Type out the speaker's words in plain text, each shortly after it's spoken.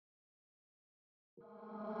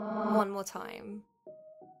one more time.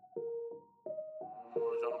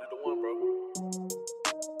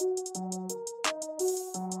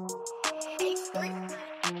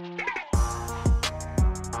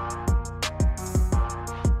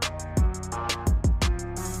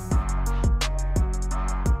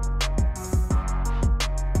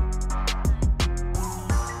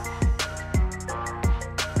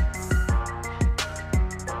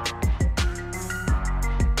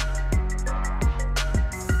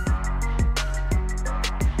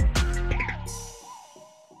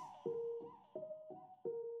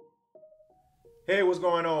 Hey, what's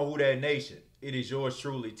going on, Who Dat Nation? It is yours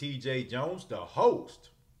truly, TJ Jones, the host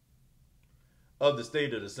of the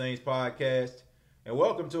State of the Saints podcast. And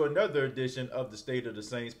welcome to another edition of the State of the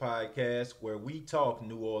Saints podcast, where we talk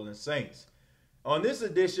New Orleans Saints. On this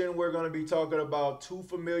edition, we're going to be talking about two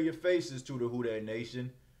familiar faces to the Who Dat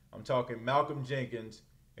Nation. I'm talking Malcolm Jenkins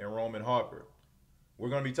and Roman Harper. We're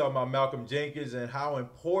going to be talking about Malcolm Jenkins and how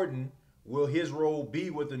important will his role be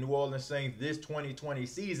with the New Orleans Saints this 2020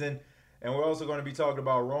 season. And we're also going to be talking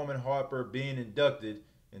about Roman Harper being inducted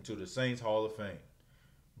into the Saints Hall of Fame.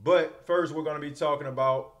 But first, we're going to be talking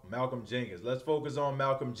about Malcolm Jenkins. Let's focus on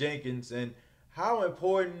Malcolm Jenkins and how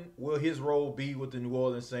important will his role be with the New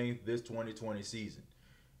Orleans Saints this 2020 season.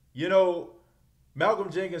 You know,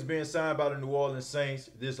 Malcolm Jenkins being signed by the New Orleans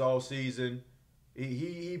Saints this offseason,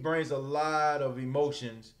 he brings a lot of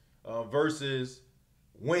emotions versus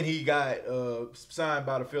when he got signed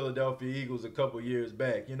by the Philadelphia Eagles a couple years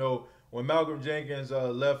back. You know, when Malcolm Jenkins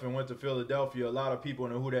left and went to Philadelphia, a lot of people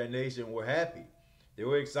in the Who Dat Nation were happy. They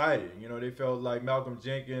were excited. You know, they felt like Malcolm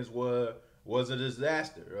Jenkins was a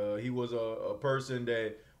disaster. He was a person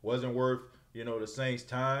that wasn't worth, you know, the Saints'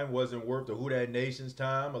 time, wasn't worth the Who Dat Nation's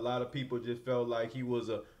time. A lot of people just felt like he was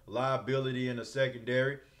a liability in the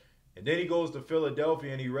secondary. And then he goes to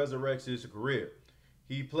Philadelphia and he resurrects his career.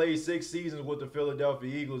 He played 6 seasons with the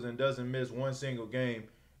Philadelphia Eagles and doesn't miss one single game,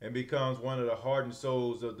 and becomes one of the heart and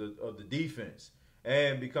souls of the defense,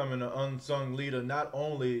 and becoming an unsung leader not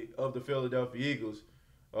only of the Philadelphia Eagles,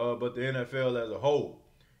 but the NFL as a whole.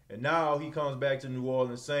 And now he comes back to New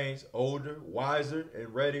Orleans Saints, older, wiser,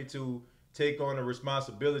 and ready to take on the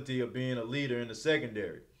responsibility of being a leader in the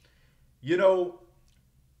secondary. You know,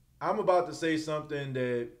 I'm about to say something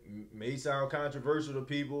that may sound controversial to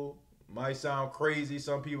people, might sound crazy.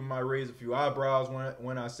 Some people might raise a few eyebrows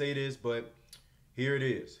when I say this, but here it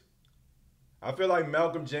is. I feel like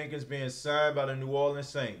Malcolm Jenkins being signed by the New Orleans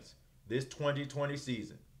Saints this 2020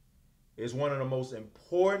 season is one of the most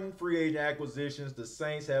important free agent acquisitions the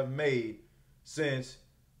Saints have made since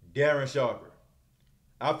Darren Sharper.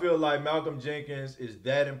 I feel like Malcolm Jenkins is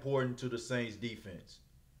that important to the Saints defense.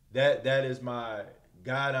 That is my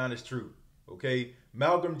God honest truth. Okay?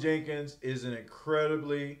 Malcolm Jenkins is an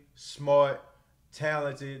incredibly smart,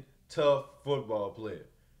 talented, tough football player.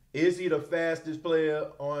 Is he the fastest player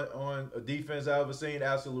on a defense I've ever seen?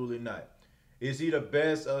 Absolutely not. Is he the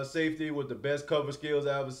best safety with the best cover skills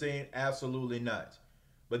I've ever seen? Absolutely not.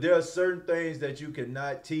 But there are certain things that you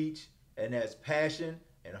cannot teach, and that's passion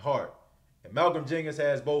and heart. And Malcolm Jenkins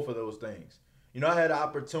has both of those things. You know, I had an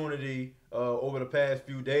opportunity over the past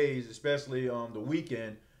few days, especially on the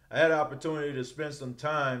weekend, I had an opportunity to spend some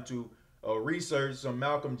time to research some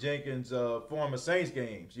Malcolm Jenkins former Saints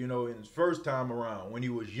games, you know, in his first time around when he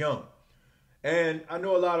was young. And I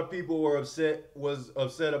know a lot of people was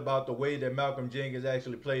upset about the way that Malcolm Jenkins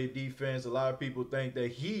actually played defense. A lot of people think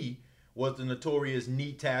that he was the notorious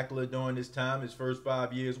knee tackler during this time, his first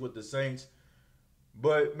 5 years with the Saints.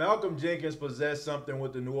 But Malcolm Jenkins possessed something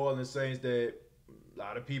with the New Orleans Saints that a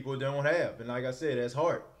lot of people don't have. And like I said, that's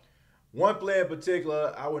heart. One play in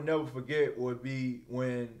particular I would never forget would be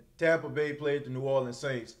when Tampa Bay played the New Orleans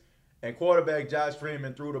Saints, and quarterback Josh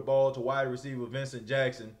Freeman threw the ball to wide receiver Vincent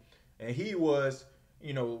Jackson, and he was,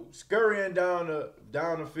 you know, scurrying down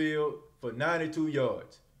the field for 92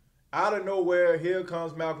 yards. Out of nowhere, here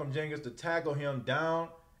comes Malcolm Jenkins to tackle him down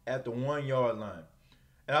at the 1-yard line.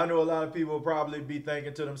 And I know a lot of people will probably be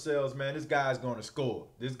thinking to themselves, man, this guy's going to score.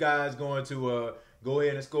 This guy's going to go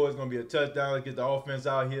ahead and score. It's going to be a touchdown. Let's get the offense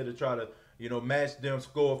out here to try to, you know, match them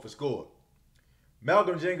score for score.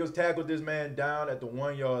 Malcolm Jenkins tackled this man down at the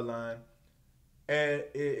 1-yard line, and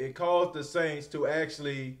it caused the Saints to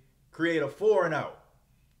actually create a 4-and-out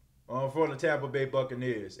for the Tampa Bay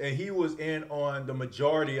Buccaneers. And he was in on the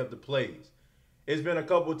majority of the plays. It's been a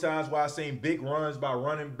couple of times where I've seen big runs by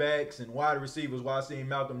running backs and wide receivers where I've seen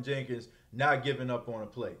Malcolm Jenkins not giving up on a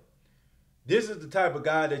play. This is the type of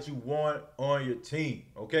guy that you want on your team,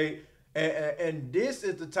 okay? And this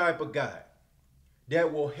is the type of guy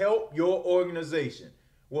that will help your organization,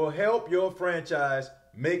 will help your franchise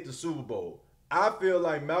make the Super Bowl. I feel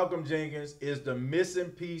like Malcolm Jenkins is the missing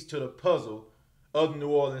piece to the puzzle of the New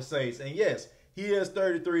Orleans Saints. And yes, he is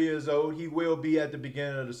 33 years old. He will be at the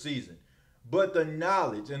beginning of the season. But the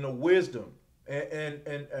knowledge and the wisdom and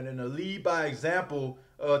the lead by example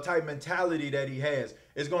type mentality that he has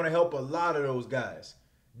is going to help a lot of those guys.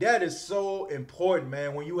 That is so important,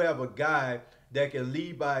 man, when you have a guy that can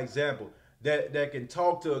lead by example, that can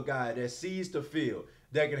talk to a guy, that sees the field,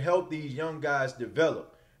 that can help these young guys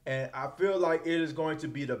develop. And I feel like it is going to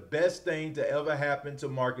be the best thing to ever happen to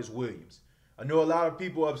Marcus Williams. I know a lot of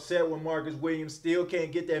people are upset when Marcus Williams still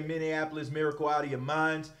can't get that Minneapolis Miracle out of your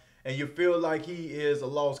minds, and you feel like he is a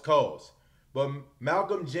lost cause. But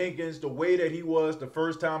Malcolm Jenkins, the way that he was the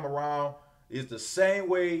first time around, is the same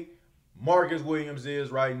way Marcus Williams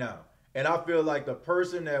is right now. And I feel like the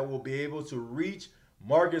person that will be able to reach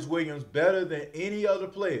Marcus Williams better than any other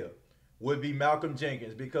player would be Malcolm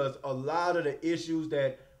Jenkins, because a lot of the issues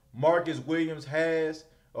that Marcus Williams has,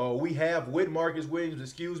 or we have with Marcus Williams,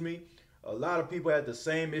 excuse me, a lot of people had the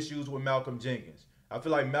same issues with Malcolm Jenkins. I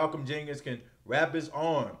feel like Malcolm Jenkins can wrap his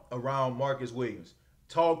arm around Marcus Williams,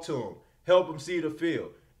 talk to him, help him see the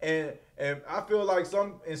field. And I feel like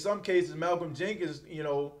in some cases, Malcolm Jenkins,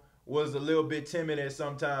 was a little bit timid at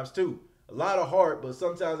sometimes too. A lot of heart, but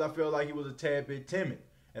sometimes I feel like he was a tad bit timid.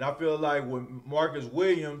 And I feel like with Marcus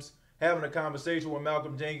Williams having a conversation with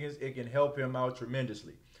Malcolm Jenkins, it can help him out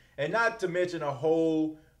tremendously. And not to mention a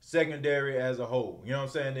whole secondary as a whole. You know what I'm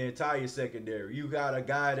saying? The entire secondary. You got a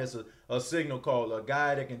guy that's a signal caller, a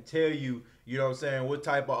guy that can tell you, you know what I'm saying, what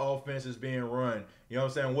type of offense is being run. You know what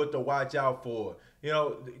I'm saying? What to watch out for.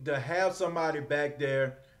 To have somebody back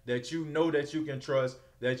there that you know that you can trust,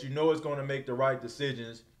 that you know is going to make the right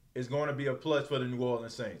decisions, is going to be a plus for the New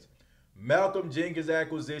Orleans Saints. Malcolm Jenkins'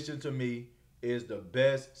 acquisition to me is the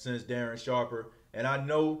best since Darren Sharper. And I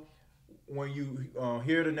know when you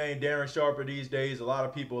hear the name Darren Sharper these days, a lot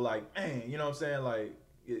of people are like, man, you know what I'm saying? Like,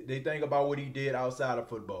 they think about what he did outside of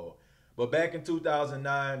football. But back in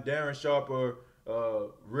 2009, Darren Sharper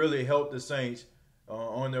really helped the Saints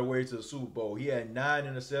on their way to the Super Bowl. He had 9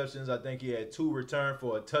 interceptions. I think he had 2 returned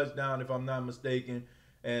for a touchdown, if I'm not mistaken.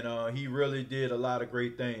 And he really did a lot of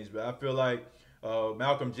great things. But I feel like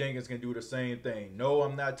Malcolm Jenkins can do the same thing. No,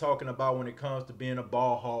 I'm not talking about when it comes to being a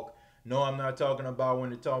ball hawk. No, I'm not talking about when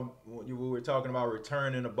we were talking about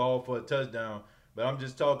returning the ball for a touchdown. But I'm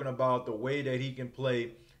just talking about the way that he can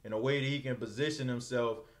play and the way that he can position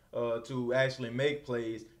himself to actually make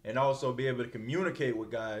plays and also be able to communicate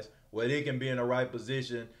with guys where they can be in the right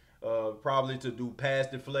position, probably to do pass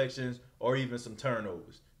deflections or even some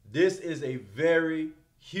turnovers. This is a very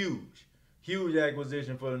huge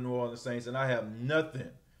acquisition for the New Orleans Saints, and I have nothing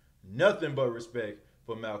but respect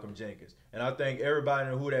for Malcolm Jenkins. And I think everybody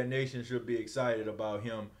in the Who Dat Nation should be excited about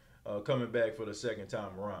him coming back for the second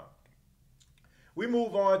time around. We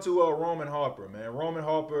move on to Roman Harper, man. Roman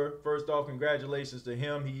Harper, first off, congratulations to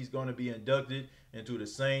him. He's going to be inducted into the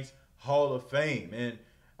Saints Hall of Fame. And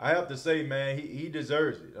I have to say, man, he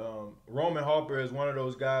deserves it. Roman Harper is one of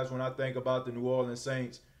those guys, when I think about the New Orleans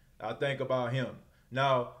Saints, I think about him.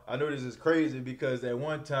 Now, I know this is crazy because at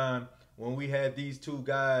one time when we had these two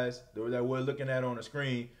guys that we're looking at on the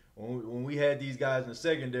screen, when we had these guys in the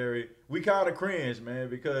secondary, we kind of cringed, man,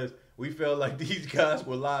 because we felt like these guys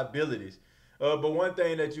were liabilities. But one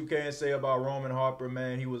thing that you can say about Roman Harper,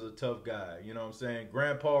 man, he was a tough guy. You know what I'm saying?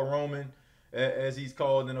 Grandpa Roman, as he's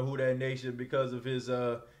called in the Who Dat Nation because of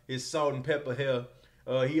his salt and pepper hair.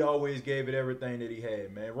 He always gave it everything that he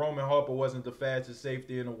had, man. Roman Harper wasn't the fastest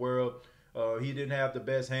safety in the world. He didn't have the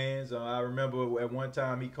best hands. I remember at one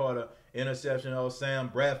time he caught an interception of Sam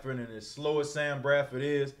Bradford, and as slow as Sam Bradford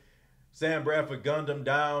is, Sam Bradford gunned him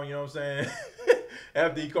down, you know what I'm saying,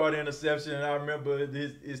 after he caught the interception. And I remember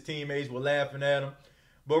his teammates were laughing at him.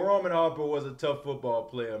 But Roman Harper was a tough football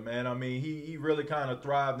player, man. I mean, he really kind of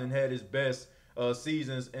thrived and had his best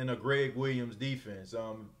seasons in a Greg Williams defense.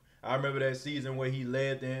 I remember that season where he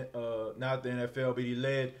led not the NFL, but he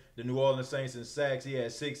led the New Orleans Saints in sacks. He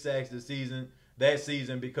had 6 sacks that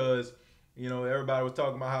season because, everybody was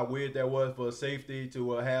talking about how weird that was for a safety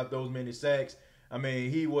to have those many sacks. I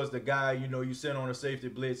mean, he was the guy, you sent on a safety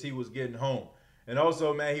blitz, he was getting home. And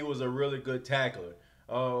also, man, he was a really good tackler.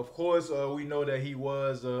 Of course, we know that he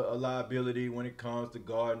was a liability when it comes to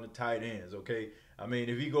guarding the tight ends, okay? I mean,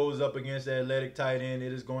 if he goes up against the athletic tight end,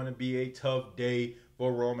 it is going to be a tough day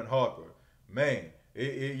for Roman Harper. Man,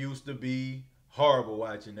 it used to be horrible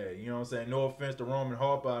watching that. You know what I'm saying? No offense to Roman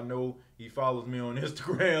Harper. I know he follows me on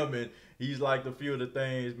Instagram, and he's liked a few of the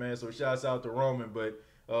things, man, so shouts out to Roman.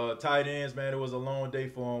 But tight ends, man, it was a long day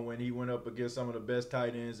for him when he went up against some of the best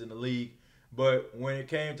tight ends in the league. But when it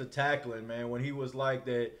came to tackling, man, when he was like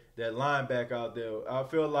that linebacker out there, I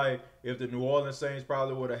feel like if the New Orleans Saints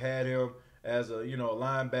probably would have had him as a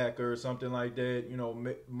linebacker or something like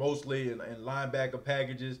that, mostly in linebacker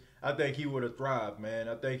packages, I think he would have thrived, man.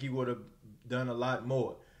 I think he would have done a lot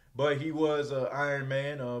more. But he was an Iron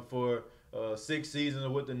Man for 6 seasons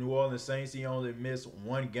with the New Orleans Saints. He only missed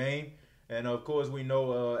one game. And of course, we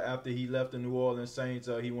know after he left the New Orleans Saints,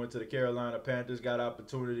 he went to the Carolina Panthers, got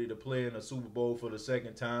opportunity to play in the Super Bowl for the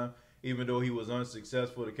second time. Even though he was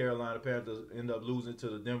unsuccessful, the Carolina Panthers ended up losing to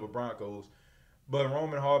the Denver Broncos. But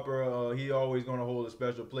Roman Harper, he always going to hold a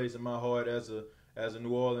special place in my heart as a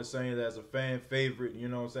New Orleans Saint, as a fan favorite. You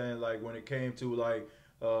know what I'm saying? Like when it came to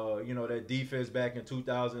that defense back in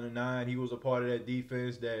 2009, he was a part of that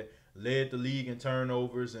defense that led the league in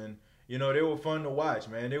turnovers, and they were fun to watch,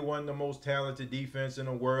 man. They weren't the most talented defense in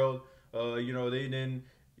the world. They didn't.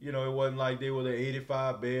 It wasn't like they were the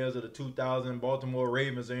 '85 Bears or the 2000 Baltimore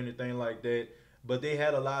Ravens or anything like that. But they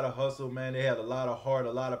had a lot of hustle, man. They had a lot of heart,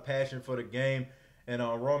 a lot of passion for the game. And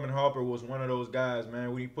Roman Harper was one of those guys,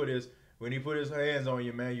 man. When he put his hands on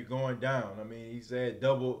you, man, you're going down. I mean, he had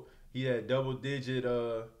double digit,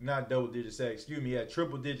 not double digit sacks, excuse me, he had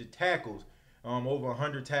triple digit tackles, over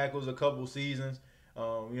 100 tackles a couple seasons.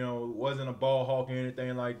 Wasn't a ball hawk or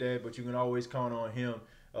anything like that, but you can always count on him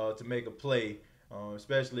to make a play,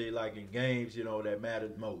 especially like in games, that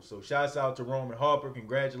mattered most. So shouts out to Roman Harper.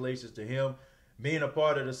 Congratulations to him being a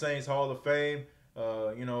part of the Saints Hall of Fame.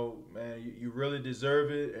 Man, you really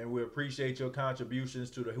deserve it, and we appreciate your contributions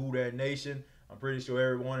to the Who Dat Nation. I'm pretty sure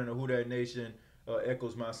everyone in the Who Dat Nation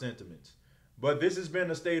echoes my sentiments. But this has been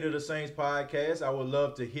the State of the Saints podcast. I would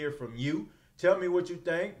love to hear from you. Tell me what you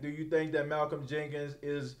think. Do you think that Malcolm Jenkins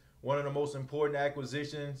is one of the most important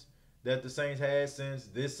acquisitions that the Saints had since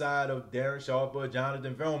this side of Darren Sharper or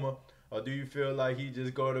Jonathan Vilma? Or do you feel like he's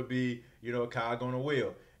just going to be, a cog on a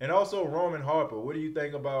wheel? And also Roman Harper. What do you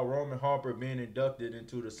think about Roman Harper being inducted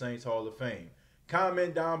into the Saints Hall of Fame?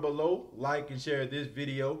 Comment down below. Like and share this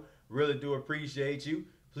video. Really do appreciate you.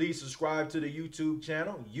 Please subscribe to the YouTube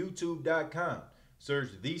channel, youtube.com. Search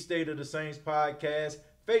The State of the Saints Podcast.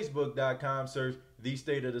 Facebook.com, search The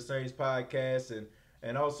State of the Saints Podcast.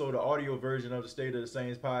 And also the audio version of the State of the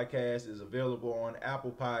Saints Podcast is available on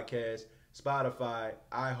Apple Podcasts, Spotify,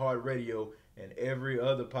 iHeartRadio, and every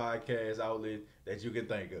other podcast outlet that you can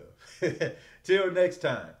think of. Till next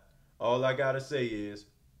time, all I got to say is,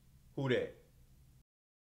 who dat?